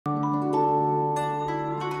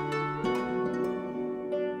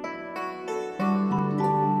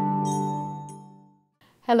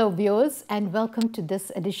Hello viewers and welcome to this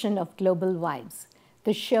edition of Global Vibes,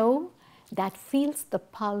 the show that feels the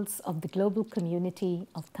pulse of the global community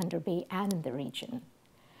of Thunder Bay and in the region.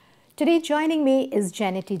 Today joining me is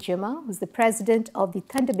Jeanetty Jumah, who's the president of the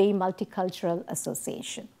Thunder Bay Multicultural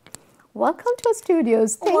Association. Welcome to our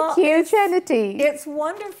studios. Thank you, Jeanetty. It's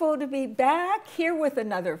wonderful to be back here with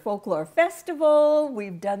another folklore festival.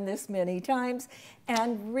 We've done this many times,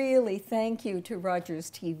 and really thank you to Rogers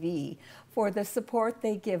TV for the support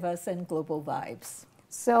they give us and Global Vibes.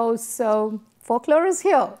 So folklore is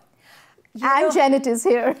here. And Jeanetty is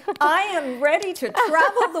here. I am ready to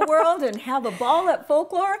travel the world and have a ball at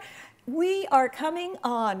folklore. We are coming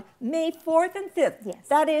on May 4th and 5th. Yes.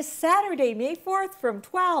 That is Saturday, May 4th from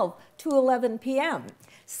 12 to 11 p.m.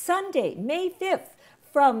 Sunday, May 5th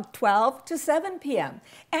from 12 to 7 p.m.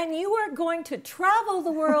 And you are going to travel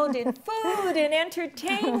the world in food and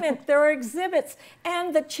entertainment. There are exhibits,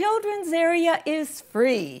 and the children's area is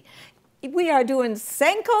free. We are doing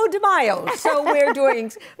Cinco de Mayo, so we're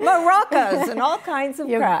doing maracas and all kinds of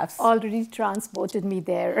crafts. You've already transported me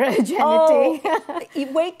there, Jeanetty.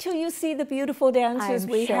 Oh, wait till you see the beautiful dancers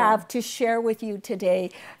we have to share with you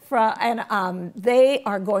today. They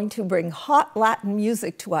are going to bring hot Latin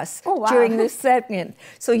music to us during this segment.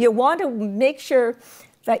 So you want to make sure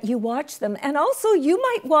that you watch them. And also, you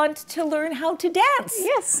might want to learn how to dance.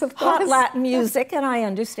 Yes, of course. Hot Latin music, and I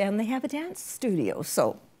understand they have a dance studio,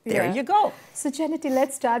 so there you go. So, Jeanetty,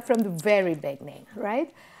 let's start from the very beginning,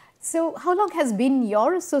 right? So, how long has been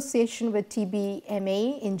your association with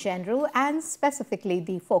TBMA in general and specifically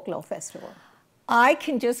the Folklore Festival? I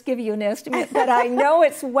can just give you an estimate, but I know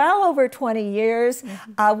it's well over 20 years.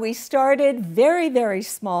 We started very, very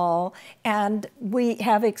small, and we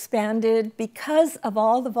have expanded because of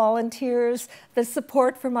all the volunteers, the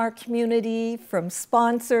support from our community, from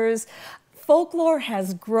sponsors. Folklore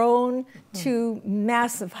has grown to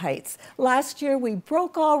massive heights. Last year, we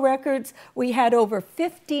broke all records. We had over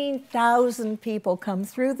 15,000 people come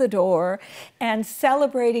through the door and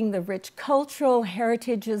celebrating the rich cultural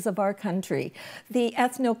heritages of our country, the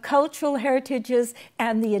ethno-cultural heritages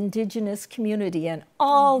and the indigenous community, and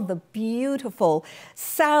all the beautiful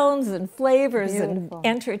sounds and flavors and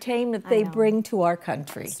entertainment they bring to our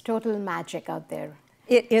country. It's total magic out there.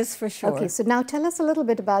 It is for sure. Okay, so now tell us a little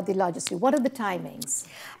bit about the logistics. What are the timings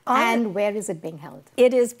and where is it being held?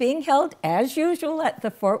 It is being held, as usual, at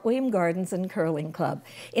the Fort William Gardens and Curling Club.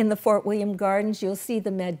 In the Fort William Gardens, you'll see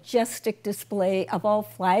the majestic display of all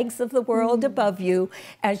flags of the world above you.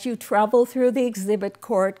 As you travel through the exhibit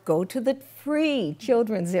court, go to the free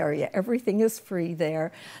children's area. Everything is free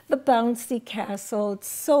there. The bouncy castle,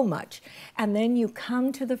 so much. And then you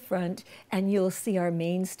come to the front and you'll see our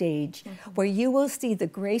main stage where you will see the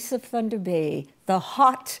Grace of Thunder Bay, the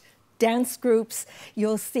hot dance groups.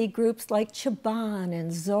 You'll see groups like Chaban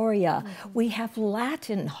and Zoria. We have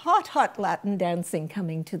Latin, hot Latin dancing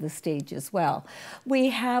coming to the stage as well. We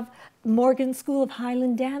have Morgan School of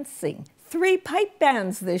Highland Dancing. 3 pipe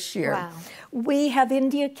bands this year. Wow. We have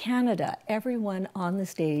India, Canada, everyone on the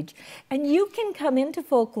stage. And you can come into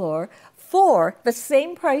folklore for the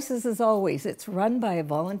same prices as always. It's run by a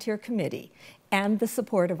volunteer committee and the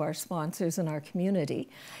support of our sponsors and our community.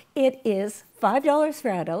 It is $5 for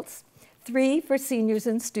adults, $3 for seniors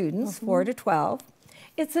and students, 4 to 12.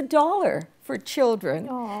 It's $1 for children.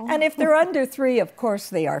 And if they're under 3, of course,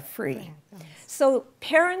 they are free. So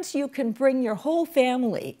parents, you can bring your whole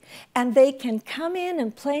family and they can come in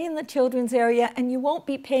and play in the children's area and you won't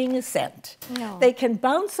be paying a cent. No. They can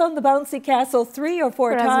bounce on the bouncy castle 3 or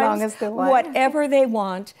 4 times, as long as they want. Whatever they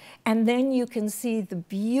want, and then you can see the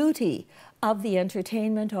beauty of the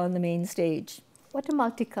entertainment on the main stage. What a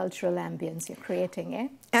multicultural ambience you're creating, eh?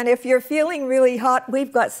 And if you're feeling really hot,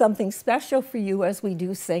 we've got something special for you as we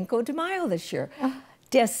do Cinco de Mayo this year.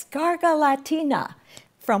 Descarga Latina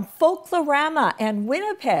from Folklorama and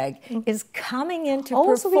Winnipeg is coming in to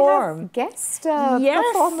perform. So we have guest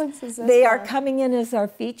performances. They are coming in as our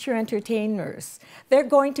feature entertainers. They're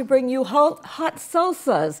going to bring you hot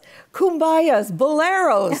salsas, cumbayas,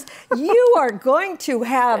 boleros. You are going to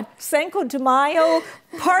have Cinco de Mayo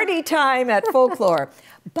party time at Folklore.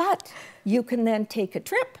 But you can then take a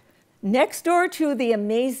trip next door to the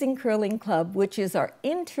amazing Curling Club, which is our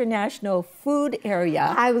international food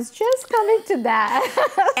area. I was just coming to that.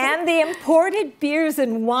 And the imported beers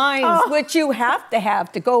and wines, which you have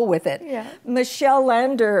to go with it. Yeah. Michelle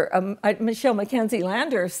Mackenzie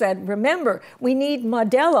Lander said, remember, we need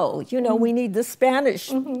Modelo. You know, we need the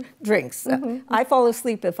Spanish drinks. I fall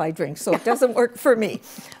asleep if I drink, so it doesn't work for me.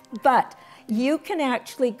 But you can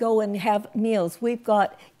actually go and have meals. We've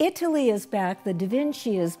got Italy is back, the Da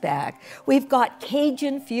Vinci is back. We've got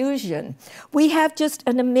Cajun fusion. We have just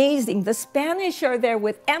an amazing, the Spanish are there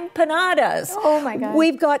with empanadas. Oh my God.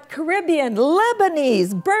 We've got Caribbean,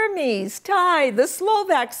 Lebanese, Burmese, Thai, the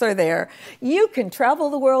Slovaks are there. You can travel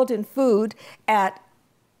the world in food at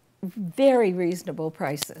very reasonable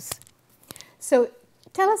prices. So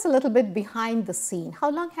tell us a little bit behind the scene.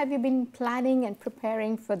 How long have you been planning and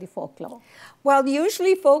preparing for the folklore? Well,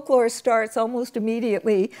 usually folklore starts almost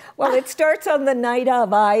immediately. Well, it starts on the night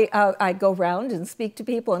of. I go around and speak to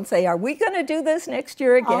people and say, are we going to do this next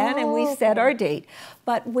year again? And we set our date.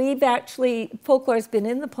 But we've actually, folklore's been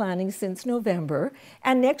in the planning since November.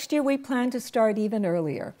 And next year we plan to start even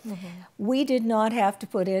earlier. We did not have to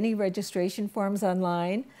put any registration forms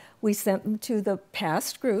online. We sent them to the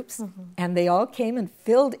past groups, and they all came and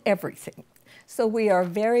filled everything. So we are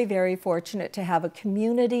very, very fortunate to have a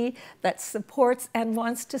community that supports and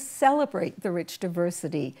wants to celebrate the rich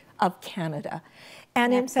diversity of Canada.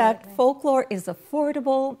 And in fact, folklore is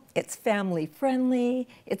affordable, it's family friendly,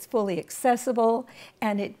 it's fully accessible,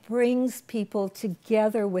 and it brings people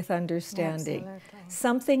together with understanding.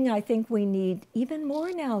 Something I think we need even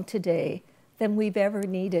more now today than we've ever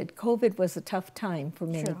needed. COVID was a tough time for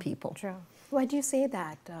many people. True. Why do you say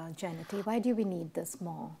that, Jeanetty? Why do we need this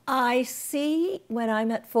more? I see when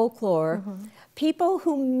I'm at folklore, people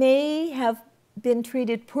who may have been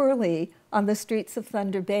treated poorly on the streets of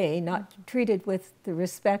Thunder Bay, not treated with the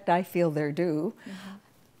respect I feel they're due.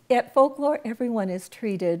 At folklore, everyone is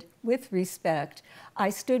treated with respect. I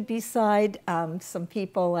stood beside some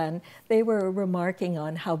people and they were remarking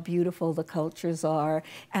on how beautiful the cultures are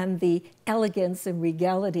and the elegance and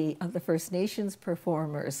regality of the First Nations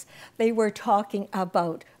performers. They were talking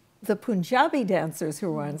about the Punjabi dancers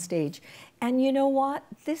who were on stage. And you know what?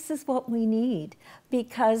 This is what we need,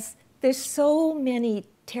 because there's so many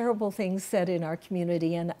terrible things said in our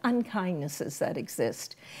community and unkindnesses that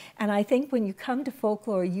exist. And I think when you come to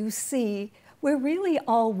folklore, you see we're really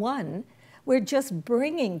all one. We're just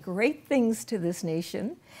bringing great things to this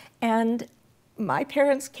nation. And my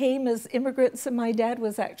parents came as immigrants, and my dad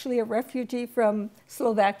was actually a refugee from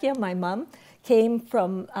Slovakia. My mom came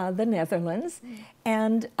from the Netherlands.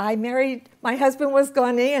 And I married, my husband was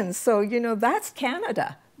Ghanaian, so you know, that's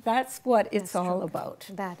Canada. That's what it's all about.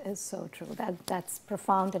 That is so true. That's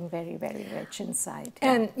profound and very, very rich inside.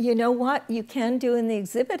 And you know what you can do in the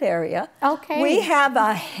exhibit area? Okay. We have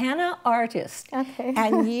a henna artist. Okay.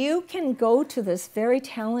 And you can go to this very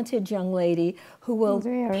talented young lady who will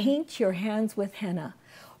paint your hands with henna.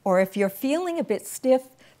 Or if you're feeling a bit stiff,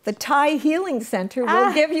 the Thai Healing Center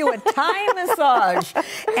will give you a Thai massage,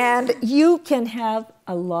 and you can have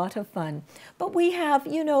a lot of fun. But we have,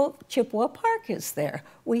 you know, Chippewa Park is there.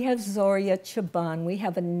 We have Zoria Chaban. We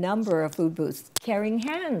have a number of food booths, Caring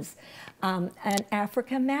Hands, and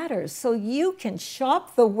Africa Matters. So you can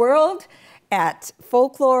shop the world at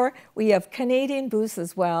folklore. We have Canadian booths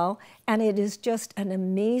as well, and it is just an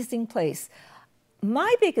amazing place.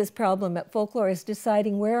 My biggest problem at folklore is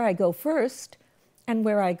deciding where I go first and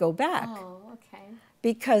where I go back. Oh, okay.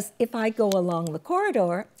 Because if I go along the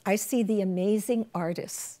corridor, I see the amazing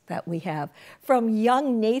artists that we have. From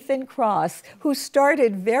young Nathan Cross, who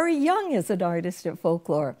started very young as an artist at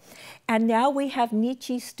folklore. And now we have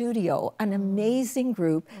Nietzsche Studio, an amazing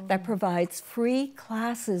group that provides free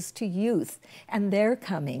classes to youth, and they're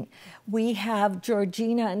coming. We have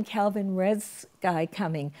Georgina and Calvin Red's guy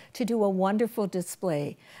coming to do a wonderful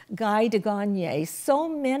display. Guy de Gagne, so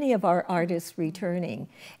many of our artists returning.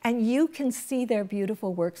 And you can see their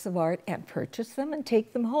beautiful works of art and purchase them and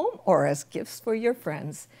take them home or as gifts for your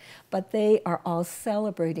friends. But they are all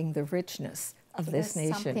celebrating the richness of this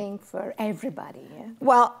nation. Something for everybody. Yeah?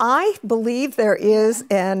 Well, I believe there is,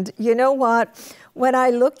 and you know what? When I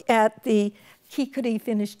look at the Kikuri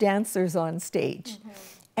Finnish dancers on stage,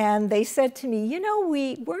 and they said to me, you know,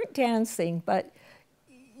 we weren't dancing, but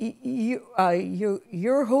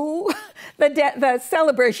you're who? The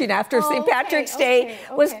celebration after St. Patrick's Day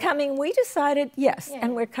was coming. We decided, yes,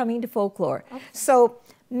 and we're coming to folklore. So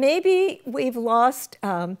maybe we've lost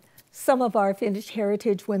some of our Finnish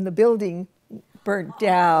heritage when the building burnt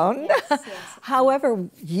down. However,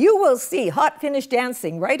 you will see hot Finnish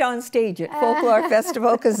dancing right on stage at Folklore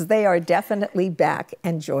Festival, because they are definitely back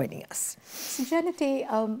and joining us. So Jeanetty,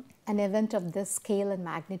 an event of this scale and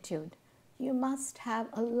magnitude, you must have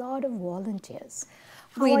a lot of volunteers.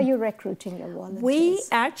 How are you recruiting your volunteers? We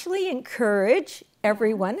actually encourage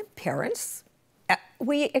everyone, parents.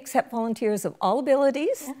 We accept volunteers of all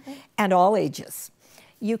abilities and all ages.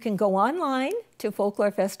 You can go online to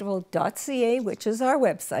folklorefestival.ca, which is our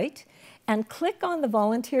website, and click on the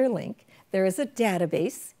volunteer link. There is a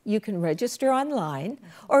database. You can register online,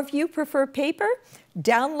 or if you prefer paper,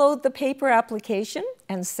 download the paper application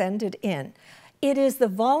and send it in. It is the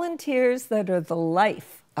volunteers that are the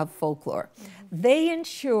life of folklore. They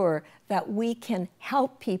ensure that we can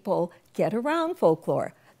help people get around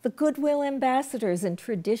folklore. The goodwill ambassadors in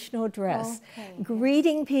traditional dress,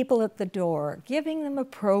 greeting people at the door, giving them a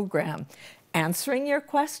program, answering your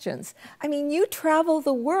questions. I mean, you travel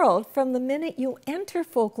the world from the minute you enter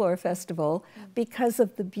Folklore Festival because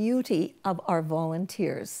of the beauty of our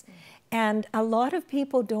volunteers. And a lot of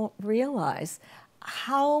people don't realize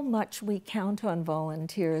how much we count on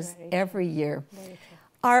volunteers every year.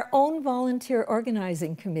 Our own volunteer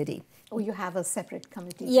organizing committee. Oh, you have a separate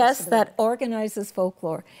committee? Yes, that organizes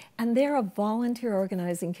folklore. And they're a volunteer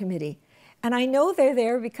organizing committee. And I know they're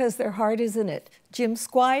there because their heart is in it. Jim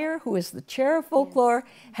Squire, who is the chair of folklore,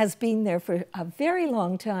 has been there for a very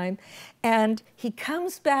long time. And he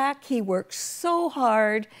comes back, he works so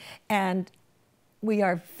hard, and we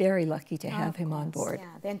are very lucky to have him on board. Yeah,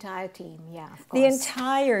 the entire team, yeah, of course. The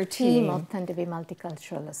entire team of Thunder Bay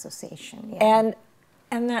Multicultural Association. Yeah.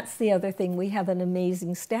 And that's the other thing. We have an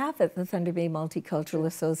amazing staff at the Thunder Bay Multicultural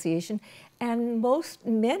Association. And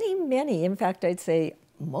many, in fact, I'd say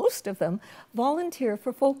most of them, volunteer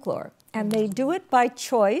for folklore. And they do it by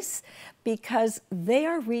choice because they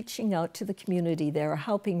are reaching out to the community. They're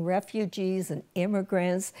helping refugees and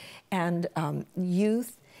immigrants and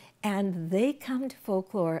youth. And they come to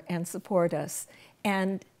folklore and support us.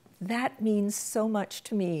 And that means so much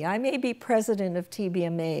to me. I may be president of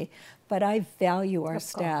TBMA, but I value our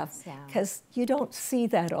staff because you don't see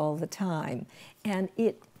that all the time. And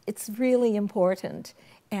it's really important.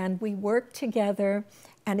 And we work together.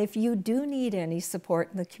 And if you do need any support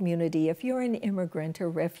in the community, if you're an immigrant or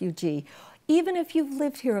refugee, even if you've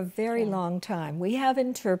lived here a very long time, we have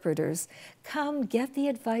interpreters. Come get the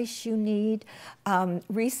advice you need.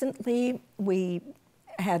 Recently, we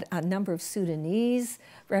had a number of Sudanese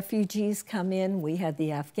refugees come in. We had the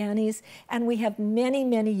Afghanis, and we have many,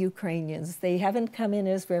 many Ukrainians. They haven't come in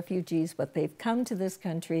as refugees, but they've come to this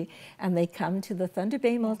country, and they come to the Thunder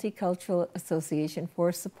Bay Multicultural Association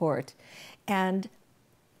for support. And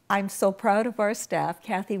I'm so proud of our staff.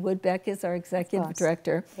 Kathy Woodbeck is our executive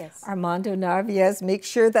director. Yes. Armando Narvaez makes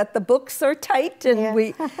sure that the books are tight,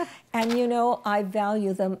 and and you know, I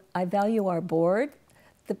value them. I value our board,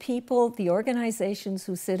 the people, the organizations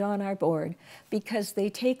who sit on our board, because they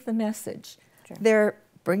take the message. Sure. They're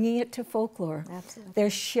bringing it to folklore. Absolutely. They're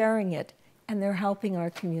sharing it, and they're helping our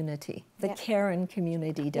community. The Karen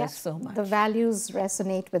community does so much. The values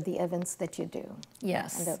resonate with the events that you do.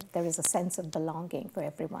 Yes. And there is a sense of belonging for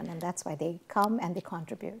everyone, and that's why they come and they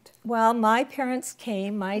contribute. Well, my parents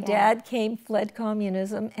came. My dad came, fled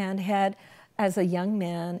communism, and had as a young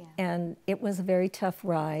man, and it was a very tough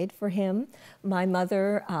ride for him. My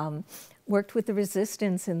mother worked with the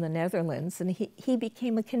resistance in the Netherlands, and he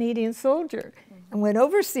became a Canadian soldier and went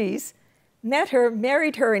overseas, met her,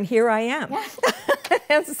 married her, and here I am.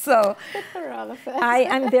 And so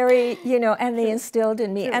I'm very, you know, and they instilled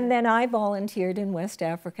in me. And then I volunteered in West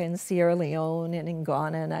Africa, in Sierra Leone, and in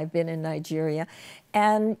Ghana, and I've been in Nigeria.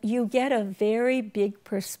 And you get a very big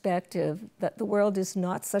perspective that the world is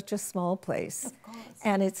not such a small place. Of course.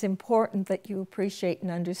 And it's important that you appreciate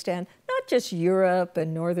and understand not just Europe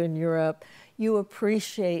and Northern Europe, you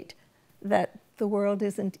appreciate that the world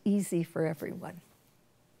isn't easy for everyone.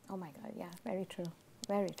 Oh my God, yeah, very true,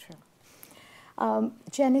 very true.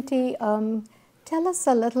 Jeanetty, tell us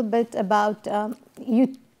a little bit about,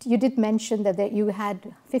 you did mention that you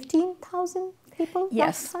had 15,000 people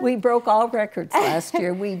Yes, we broke all records last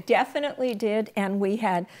year. We definitely did, and we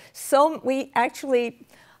had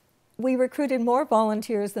we recruited more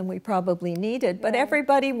volunteers than we probably needed, but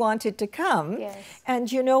everybody wanted to come. Yes.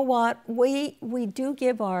 And you know what? We do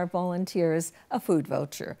give our volunteers a food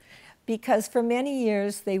voucher, because for many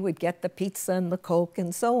years they would get the pizza and the Coke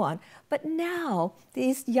and so on. But now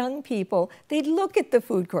these young people, they look at the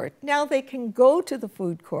food court. Now they can go to the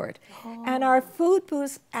food court. Oh. And our food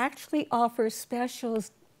booths actually offer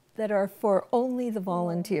specials that are for only the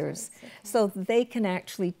volunteers. So they can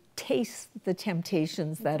actually taste the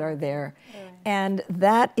temptations that are there. And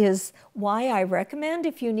that is why I recommend,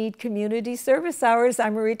 if you need community service hours,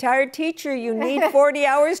 I'm a retired teacher, you need 40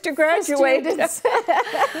 hours to graduate.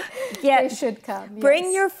 They should come.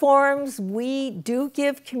 Bring your forms. We do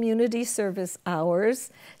give community service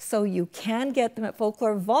hours, so you can get them at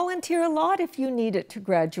Folklore. Volunteer a lot if you need it to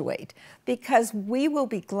graduate, because we will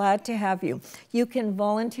be glad to have you. You can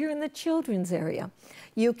volunteer in the children's area.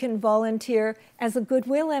 You can volunteer as a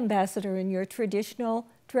goodwill ambassador in your traditional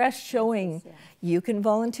dress showing. You can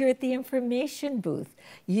volunteer at the information booth.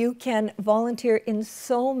 You can volunteer in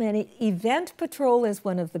so many. Event patrol is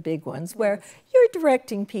one of the big ones where you're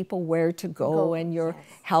directing people where to go and you're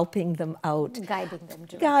helping them out.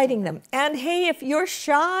 Guiding them. And hey, if you're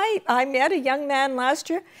shy, I met a young man last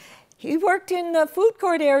year. He worked in the food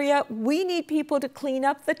court area. We need people to clean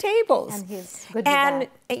up the tables. And he's good with that.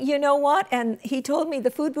 You know what? And he told me the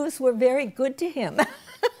food booths were very good to him.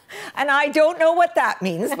 And I don't know what that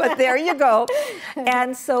means, but there you go.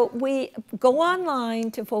 And so we go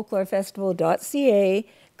online to folklorefestival.ca,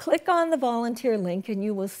 click on the volunteer link, and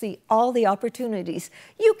you will see all the opportunities.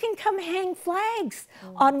 You can come hang flags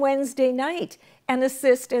on Wednesday night and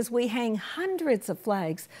assist as we hang hundreds of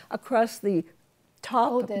flags across the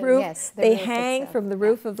top roof. Yes, they hang from the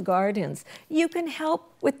roof of the gardens. You can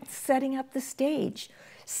help with setting up the stage,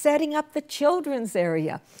 setting up the children's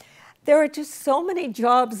area. There are just so many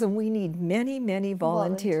jobs, and we need many, many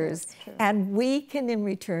volunteers. And we can, in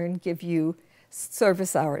return, give you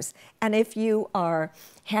service hours. And if you are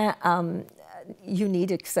you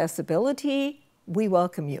need accessibility, we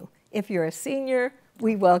welcome you. If you're a senior,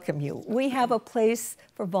 we welcome you. We have a place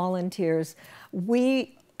for volunteers.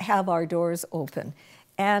 We have our doors open.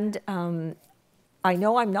 And I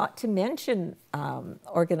know I'm not to mention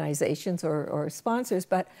organizations or sponsors,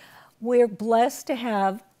 but we're blessed to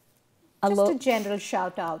have just a general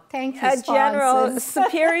shout out. Thank you, sponsors. General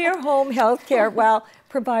Superior Home Healthcare, well,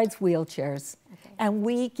 provides wheelchairs. And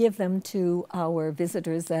we give them to our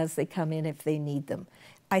visitors as they come in if they need them.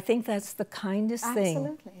 I think that's the kindest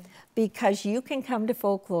thing. Because you can come to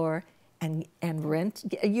Folklore and rent.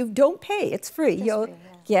 You don't pay, it's free. You'll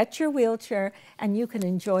get your wheelchair and you can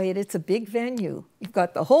enjoy it. It's a big venue. You've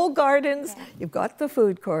got the whole gardens, you've got the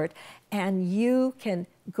food court, and you can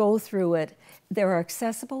go through it. There are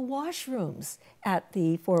accessible washrooms at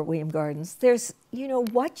the Fort William Gardens. There's, you know,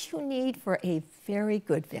 what you need for a very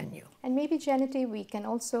good venue. And maybe, Jeanetty, we can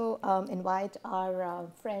also invite our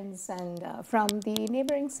friends and from the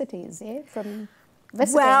neighboring cities, from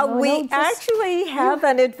visiting. Well, we actually have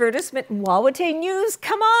an advertisement in Wawate News.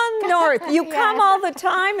 Come on north. You come all the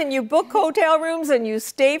time and you book hotel rooms and you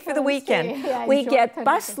stay for the weekend. We get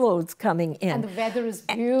busloads coming in. And the weather is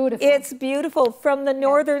beautiful. It's beautiful. From the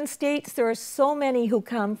northern states, there are so many who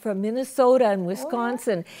come from Minnesota and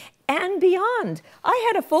Wisconsin. And beyond. I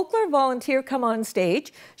had a folklore volunteer come on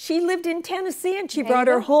stage. She lived in Tennessee and she brought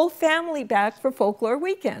her whole family back for Folklore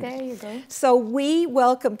Weekend. There you go. So we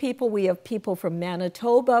welcome people. We have people from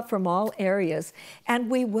Manitoba, from all areas, and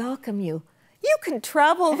we welcome you. You can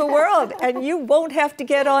travel the world and you won't have to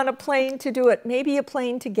get on a plane to do it. Maybe a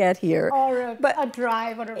plane to get here. Or a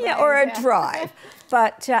drive or a ride. Yeah, or a drive.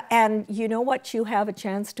 But, and you know what? You have a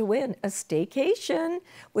chance to win a staycation,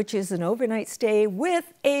 which is an overnight stay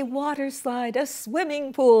with a water slide, a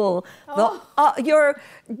swimming pool, your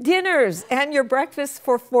dinners and your breakfast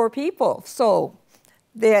for 4 people. So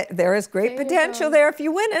there is great potential there if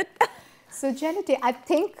you win it. So, Jeanetty, I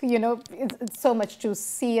think, you know, it's so much to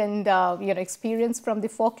see and, you know, experience from the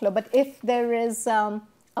folklore. But if there is a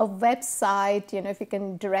website, you know, if you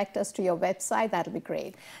can direct us to your website, that'll be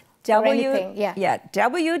great.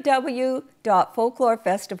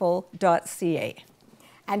 www.folklorefestival.ca.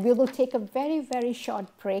 And we will take a very, very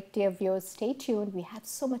short break, dear viewers. Stay tuned. We have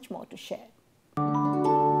so much more to share.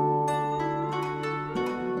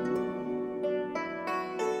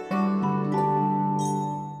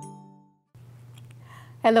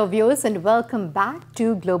 Hello viewers, and welcome back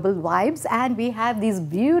to Global Vibes, and we have these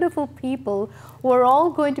beautiful people who are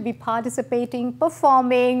all going to be participating,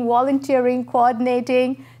 performing, volunteering,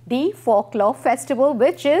 coordinating the Folklore Festival,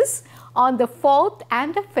 which is on the 4th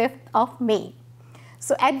and the 5th of May.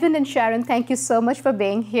 So Edwin and Sharon, thank you so much for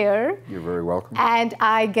being here. You're very welcome. And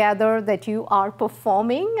I gather that you are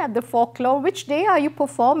performing at the Folklore. Which day are you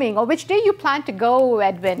performing, or which day you plan to go,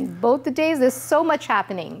 Edwin? Both the days, there's so much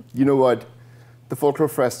happening. You know what? The Folklore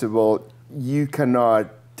Festival, you cannot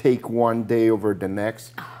take one day over the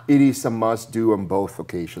next. It is a must do on both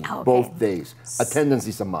occasions, both days. Attendance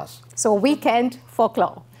is a must. So weekend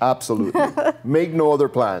folklore. Absolutely. Make no other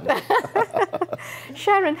plan.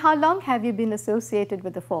 Sharon, how long have you been associated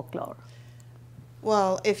with the folklore?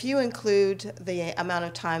 Well, if you include the amount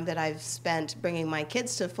of time that I've spent bringing my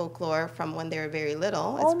kids to folklore from when they were very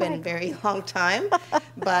little, it's been a very long time.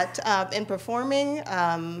 But in performing,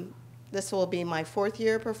 this will be my 4th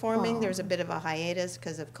year performing. There's a bit of a hiatus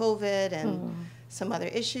because of COVID and some other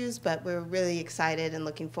issues, but we're really excited and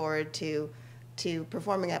looking forward to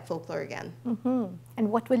performing at Folklore again.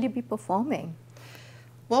 And what will you be performing?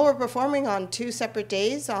 Well, we're performing on 2 separate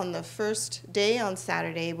days. On the first day, on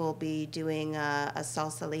Saturday, we'll be doing a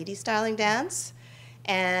salsa lady styling dance.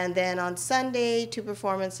 And then on Sunday, 2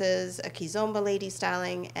 performances, a Kizomba lady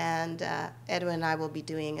styling, and Edwin and I will be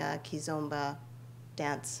doing a Kizomba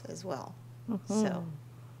dance as well. So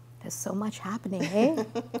there's so much happening, eh?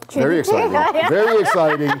 Very exciting. Very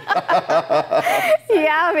exciting.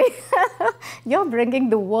 Yeah, you're bringing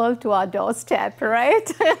the world to our doorstep, right?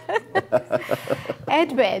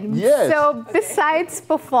 Edwin, Yes. so besides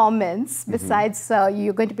performance, besides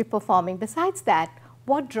you're going to be performing, besides that,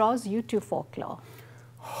 what draws you to folklore?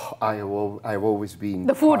 I've always been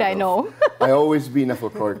The food, part I of- know. I've always been a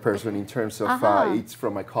folkloric person in terms of it's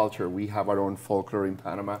from my culture. We have our own folklore in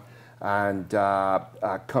Panama, and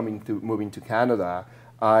moving to Canada,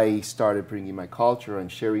 I started bringing my culture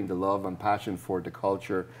and sharing the love and passion for the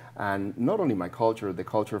culture, and not only my culture, the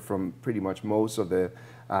culture from pretty much most of the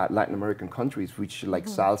Latin American countries, which like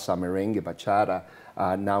salsa, merengue, bachata,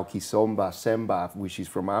 now kizomba, semba, which is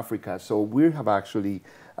from Africa. So we have actually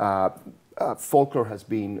folklore has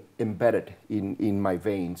been embedded in my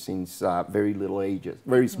veins since very little ages,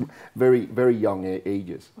 very young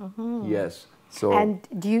ages. Yes. So And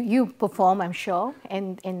do you perform, I'm sure,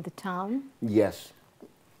 in the town? yes,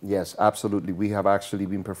 yes, absolutely. We have actually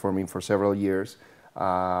been performing for several years.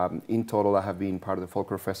 In total, I have been part of the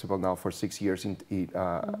Folklore Festival now for 6 years,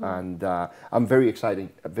 and I'm very excited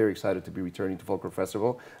to be returning to Folklore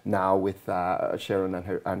Festival now with Sharon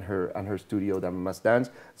and her studio, Dama Must Dance,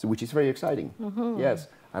 so, which is very exciting. Yes,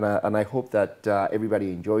 and I hope that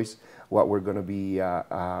everybody enjoys what we're going to be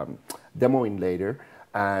demoing later,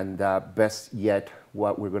 and best yet,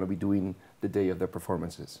 what we're going to be doing the day of the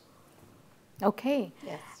performances. Okay.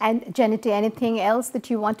 Yes. And Jeanetty, anything else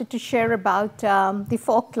that you wanted to share about the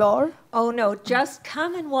folklore? Oh no, just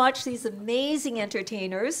come and watch these amazing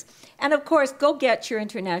entertainers. And of course, go get your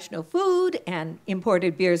international food and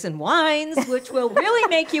imported beers and wines, which will really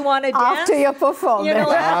make you want to dance. After your performance. You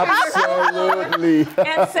know, Absolutely.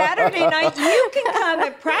 and Saturday night, you can come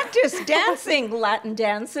and practice dancing Latin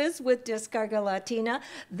dances with Descarga Latina.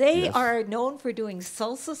 They are known for doing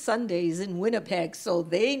salsa Sundays in Winnipeg, so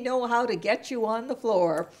they know how to get you on the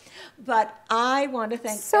floor. But I want to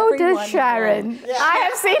thank So everyone does Sharon. involved. I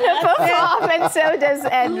have seen her perform, and so does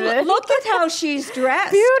Edwin. Look at how she's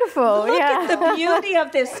dressed. Beautiful, Look yeah. at the beauty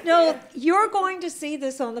of this snow. You're going to see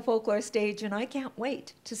this on the folklore stage, and I can't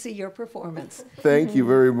wait to see your performance. Thank you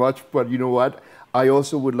very much. But you know what? I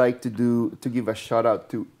also would like to give a shout out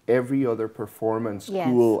to every other performance Yes.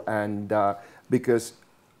 school, and because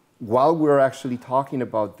while we're actually talking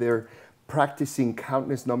about their practicing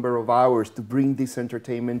countless number of hours to bring this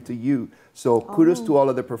entertainment to you. So kudos to all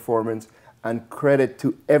of the performance, and credit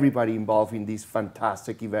to everybody involved in this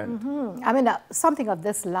fantastic event. I mean, something of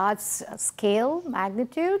this large scale,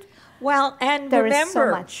 magnitude, Well, and there remember, is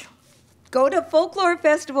so much. go to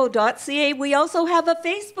folklorefestival.ca. We also have a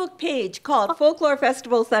Facebook page called Folklore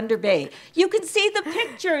Festival Thunder Bay. You can see the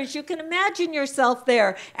pictures. You can imagine yourself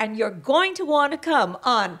there. And you're going to want to come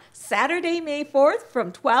on Saturday, May 4th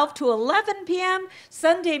from 12 to 11 p.m.,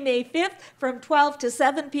 Sunday, May 5th from 12 to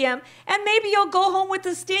 7 p.m., and maybe you'll go home with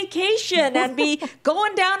a staycation and be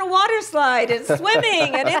going down a water slide and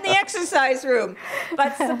swimming and in the exercise room.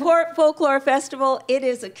 But support Folklore Festival. It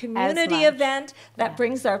is a community much. event that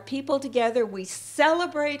brings our people together. We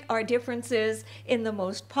celebrate our differences in the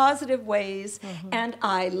most positive ways. And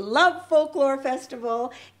I love Folklore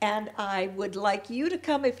Festival, and I would like you to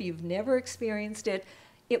come if you've never experienced it.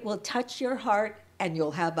 It will touch your heart, and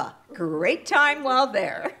you'll have a great time while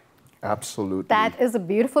there. Absolutely. That is a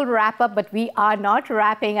beautiful wrap up, but we are not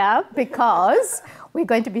wrapping up because we're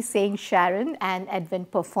going to be seeing Sharon and Edwin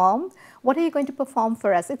perform. What are you going to perform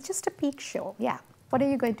for us? It's just a peek show. Yeah. What are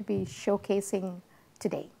you going to be showcasing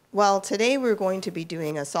today? Well, today we're going to be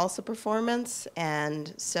doing a salsa performance,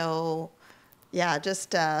 and so, yeah,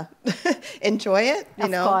 just enjoy it. You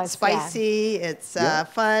Of know, course, spicy. It's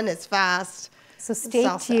fun. It's fast. So stay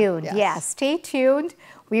Salsa, tuned. yes. Yeah, stay tuned.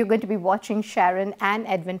 We are going to be watching Sharon and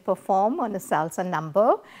Edwin perform on the salsa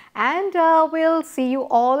number. And we'll see you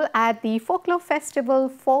all at the Folklore Festival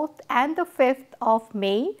 4th and the 5th of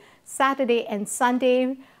May, Saturday and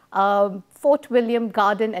Sunday, Fort William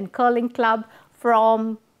Garden and Curling Club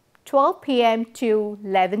from 12 p.m. to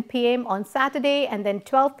 11 p.m. on Saturday, and then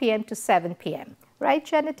 12 p.m. to 7 p.m. Right,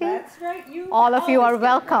 Jeanetty? That's right. All of you are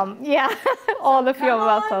welcome. Yeah, all of you are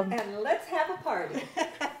welcome. And let's have a party.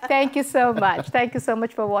 Thank you so much. Thank you so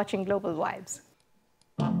much for watching Global Vibes.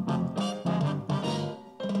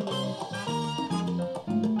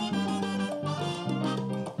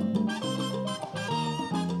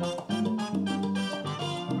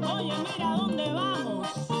 Oye, mira dónde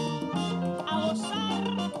vamos a gozar.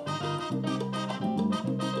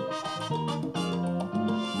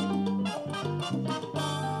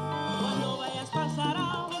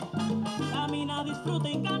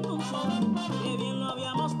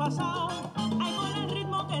 pasado, ay con el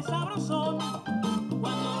ritmo que es sabrosón.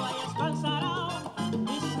 Cuando vayas pa'l sarao,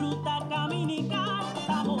 disfruta, camina y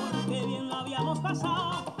canta, amor, que bien lo habíamos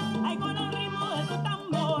pasado, ay con el ritmo de tu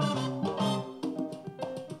tambor.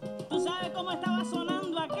 ¿Tú sabes cómo estaba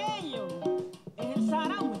sonando aquello? Es el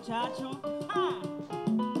sarao, muchacho. ¡Ah!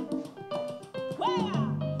 ¡Juega!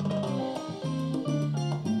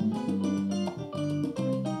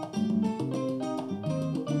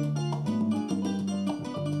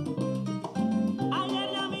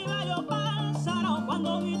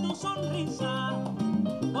 Cuando vi tu sonrisa,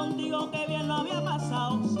 contigo que bien lo había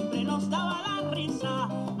pasado, siempre nos daba la risa.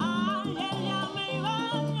 Ayer ya me iba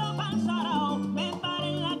yo pa'l sarao, me paré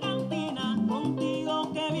en la cantina,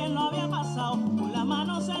 contigo que bien lo había pasado, con las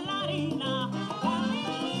manos en la harina.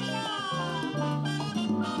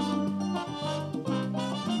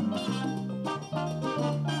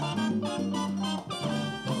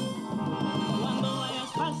 Cuando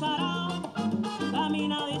vayas pa'l sarao,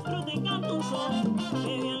 camina, disfruta y canta un son,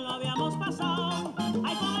 que bien lo habíamos pasado,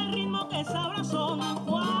 ay con el ritmo que es sabrosón.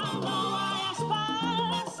 Cuando vayas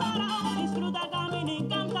pa'l sarao, disfruta, camina y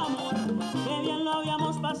canta, amor, que bien lo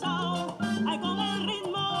habíamos pasado, ay con el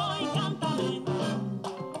ritmo y cántame.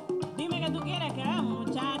 Dime que tú quieres que hagamos,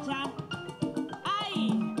 muchacha.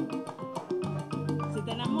 Ay, si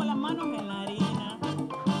tenemos las manos en la harina,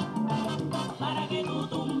 para que tú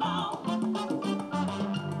tumbao,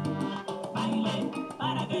 baile,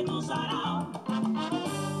 para que tú sarao.